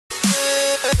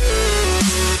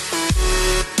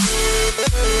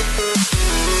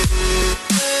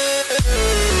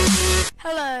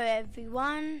Hello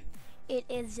everyone, it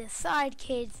is your side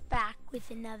kids back with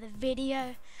another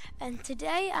video, and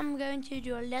today I'm going to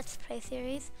do a let's play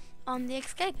series on the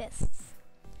Escapists.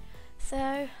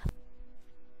 So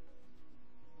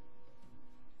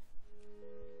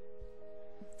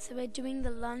we're doing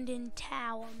the London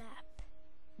Tower map.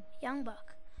 Young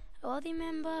Buck, a worthy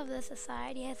member of the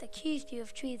society has accused you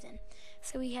of treason,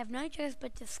 so we have no choice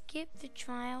but to skip the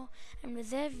trial and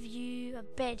reserve you a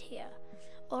bed here.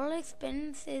 All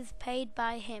expenses paid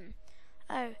by him.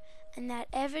 Oh, and that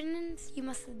evidence you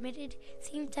must have submitted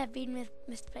seems to have been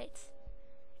misplaced.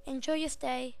 Enjoy your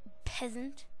stay,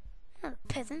 peasant. Not a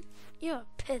peasant, you're a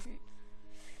peasant.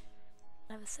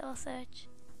 I have a cell search.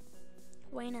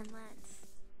 Wayne and Lance.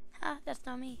 Ha, that's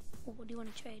not me. Oh, what do you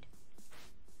want to trade?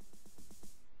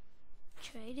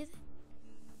 Trade, is it?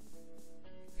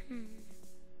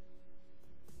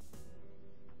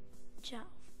 Jalf,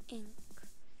 ink.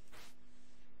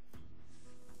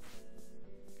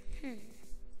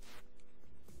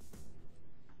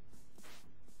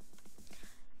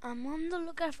 I'm on the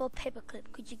lookout for a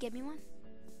paperclip. Could you get me one?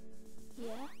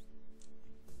 Yeah?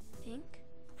 Think?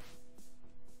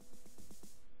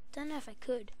 Don't know if I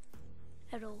could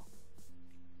at all.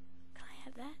 Can I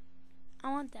have that?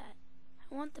 I want that.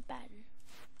 I want the baton.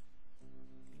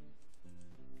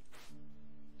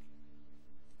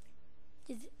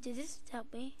 Did this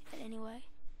help me in any way?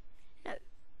 No.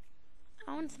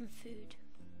 I want some food.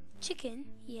 Chicken?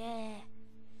 Yeah.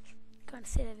 Gonna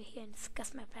sit over here and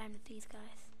discuss my plan with these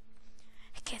guys.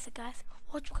 Okay, so guys,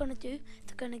 what we're gonna do is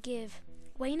we're gonna give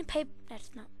Wayne a paper.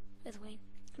 That's not. There's Wayne.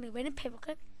 I'm gonna Wayne a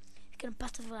paperclip. He's gonna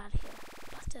bust us all out of here.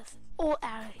 Bust us all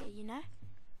out of here, you know?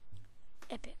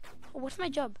 Epic. Oh, what's my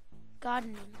job?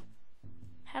 Gardening.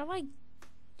 How do I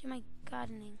do my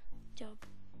gardening job?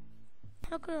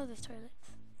 Look at all those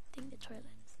toilets. I think the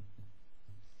toilets.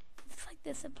 It's like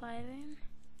the supply room.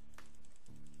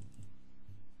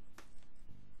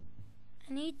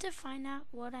 I need to find out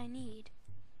what I need.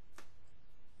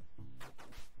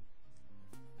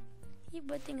 Yeah,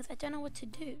 but the thing is, I don't know what to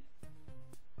do.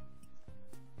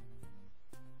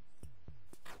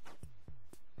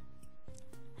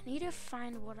 I need to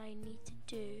find what I need to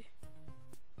do.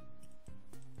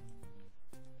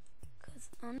 Cause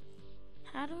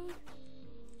how do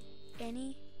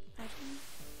any items?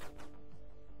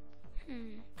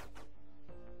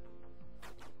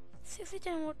 60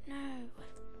 don't want no.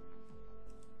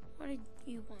 What did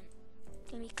you want?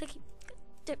 Can we click it?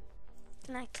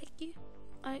 Can I click you?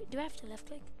 Oh, do I have to left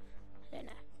click? I don't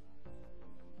know.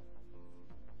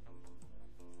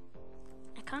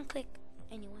 I can't click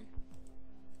anyone.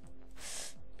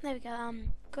 There we go.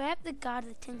 Grab the guard's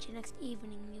attention next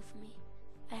evening meal for me.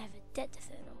 I have a debt to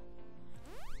settle.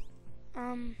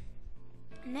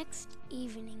 Next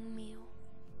evening meal.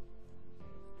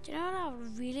 Do you know what I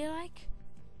would really like?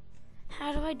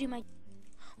 How do I do my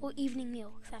evening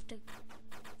meal? Because I have to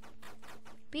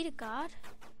be the guard.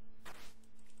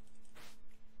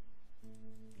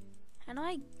 And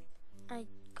I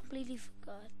completely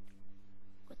forgot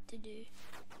what to do.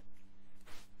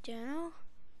 Journal.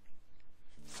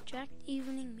 Extract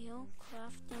evening meal.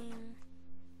 Crafting.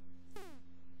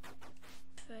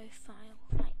 Profile.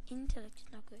 My intellect is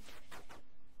not good.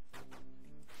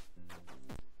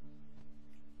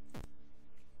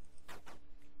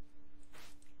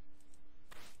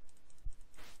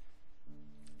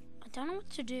 I don't know what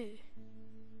to do.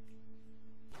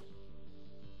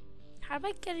 How do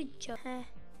I get a job?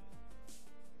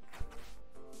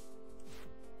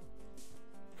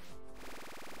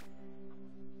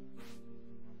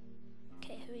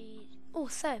 Okay, read. Oh,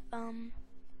 soap.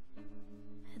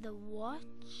 The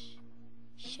watch,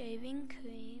 shaving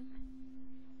cream,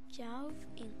 gel,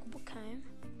 ink, comb.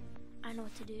 I know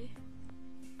what to do.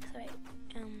 Sorry.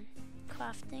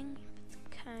 Crafting,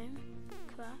 comb,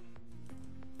 craft.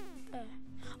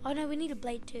 Oh no, we need a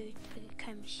blade too. To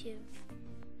comb, shiv.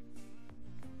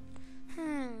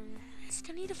 I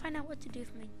still need to find out what to do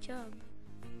for my job.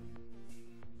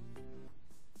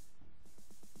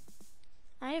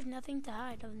 I have nothing to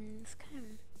hide other than this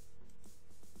comb.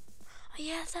 Oh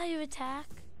yeah, that's how you attack.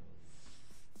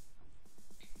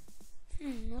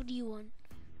 What do you want?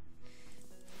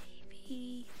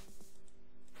 Maybe.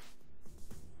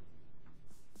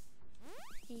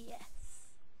 Yes.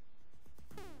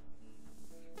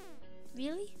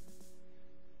 Really?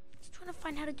 Just trying to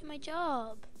find how to do my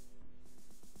job.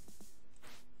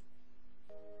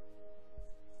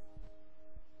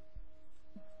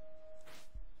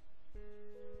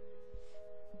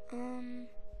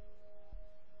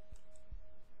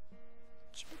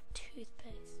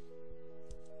 Toothpaste.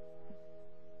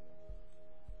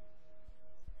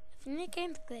 I think the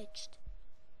game's glitched.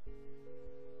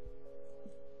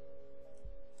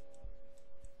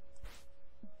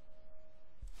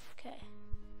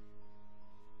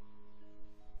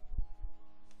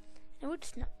 No,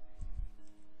 it's not.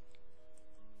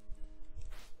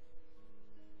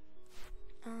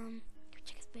 Can we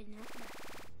check his bed now? No.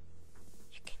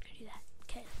 You can't go do that.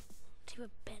 Okay. Let's see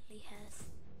what Bentley has.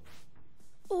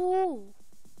 Oh!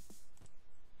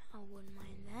 I wouldn't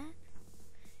mind that.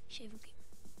 Shaving cream.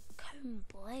 Comb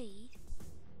blade.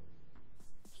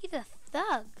 He's a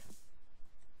thug.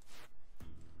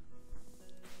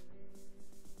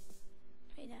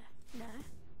 Wait, no.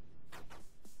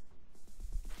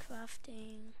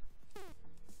 Crafting.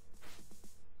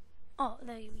 Oh,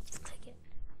 there we just click it.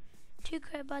 2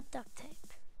 crowbar duct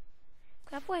tape.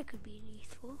 Grab wire could be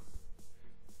useful.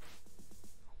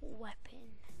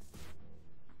 Weapon.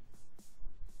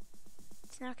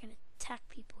 It's not gonna attack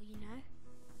people, you know.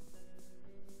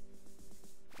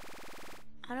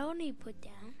 I don't need to put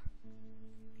down.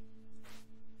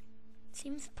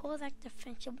 Seems Paul's act of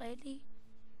friendship lately.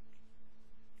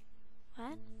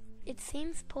 What? It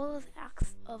seems Paul's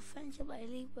acts of friendship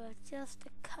lately were just a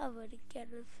cover to get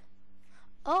rid of.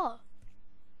 Oh!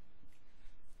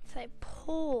 It's like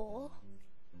Paul.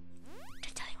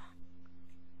 Don't tell anyone.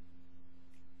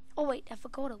 Oh wait, I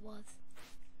forgot what it was.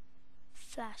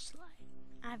 Flashlight.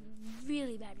 I have a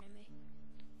really bad memory.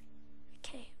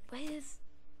 Okay, where's...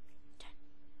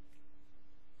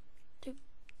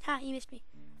 Ha, you missed me.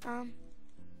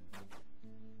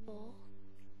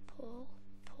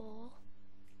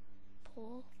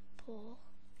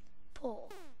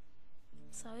 Paul.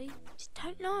 Sorry, just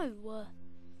don't know.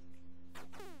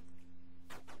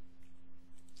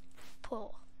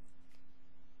 Paul.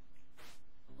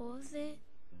 What was it?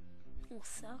 Oh,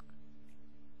 suck.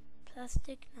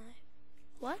 Plastic knife.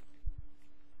 What?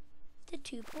 The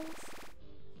 2 Pauls?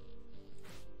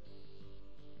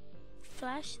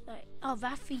 Flashlight. Oh,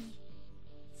 Raffy.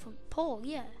 From Paul,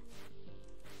 yeah.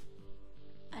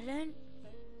 I don't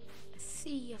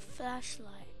see a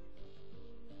flashlight.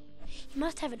 You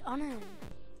must have it on him.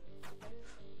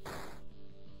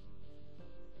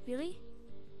 Really?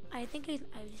 I think I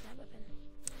use that weapon.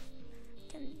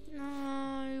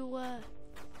 No.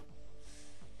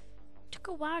 Took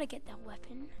a while to get that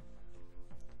weapon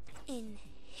in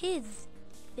his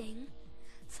thing,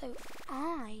 so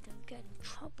I don't get in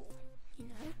trouble, you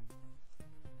know?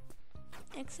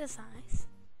 Exercise.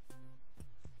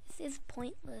 This is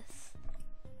pointless.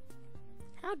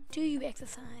 How do you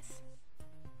exercise?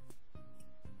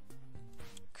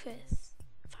 Chris,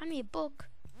 find me a book.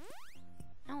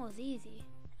 That was easy.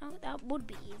 Oh, that would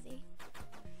be easy.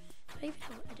 I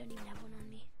don't even have one on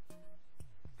me.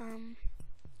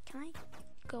 Can I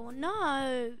go on?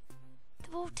 No!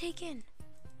 They're all taken.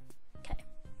 Okay.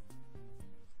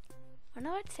 I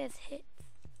know it says hits.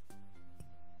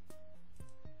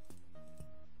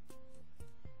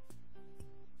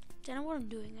 Don't know what I'm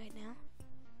doing right now.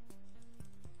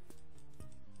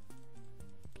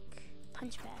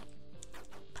 Punch bag.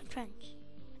 Punch.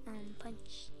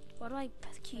 Punch. What do I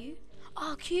press? Q?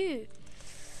 Oh, Q!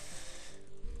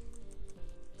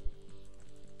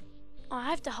 Oh, I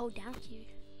have to hold down Q.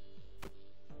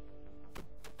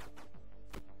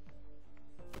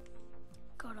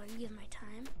 God, I'll use my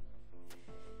time.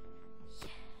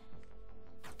 Yeah.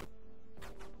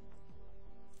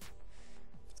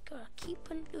 Just gotta keep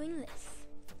on doing this.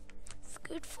 It's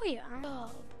good for you, huh?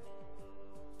 Oh.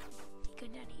 Go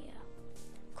down here.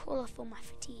 Call off all my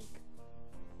fatigue.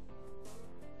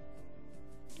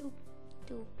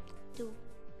 Do.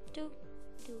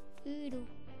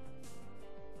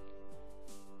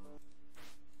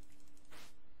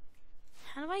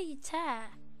 How do I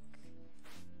attack?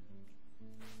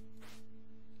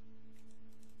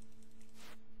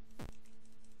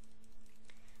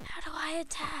 How do I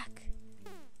attack? I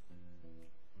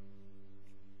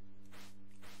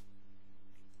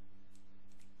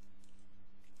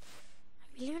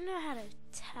really don't know how to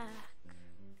attack.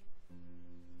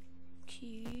 Q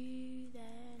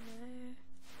there, no.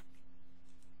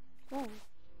 Whoa.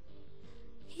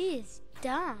 He is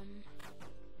dumb.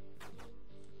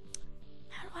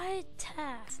 How do I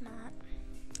attack? Smart.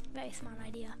 Very smart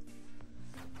idea.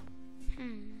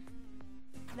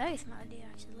 Very smart idea,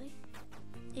 actually.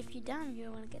 If you're dumb, you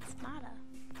want to get smarter.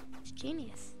 It's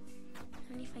genius.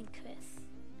 Let me find Chris.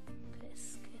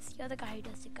 Chris. You're the guy who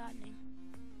does the gardening.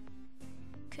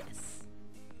 Chris.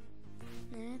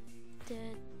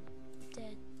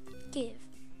 Give.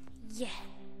 Yeah.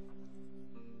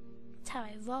 That's how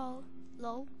I roll.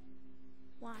 Low.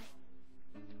 Why?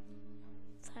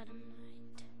 Side of night.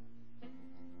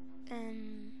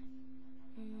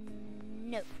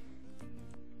 No.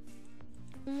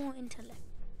 More intellect.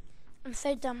 I'm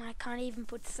so dumb I can't even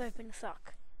put soap in a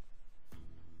sock.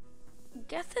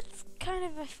 Guess it's kind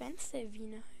of offensive, you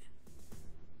know.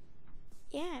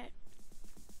 Yeah,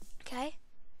 Okay.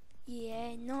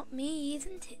 Yeah, not me,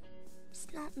 isn't it? It's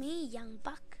not me, young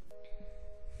buck.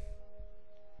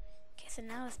 Okay, so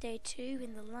now it's day 2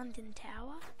 in the London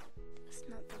Tower. It's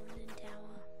not the London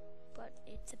Tower, but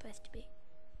it's supposed to be.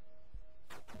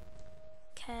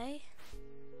 Okay.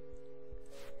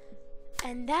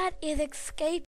 And that is Escape.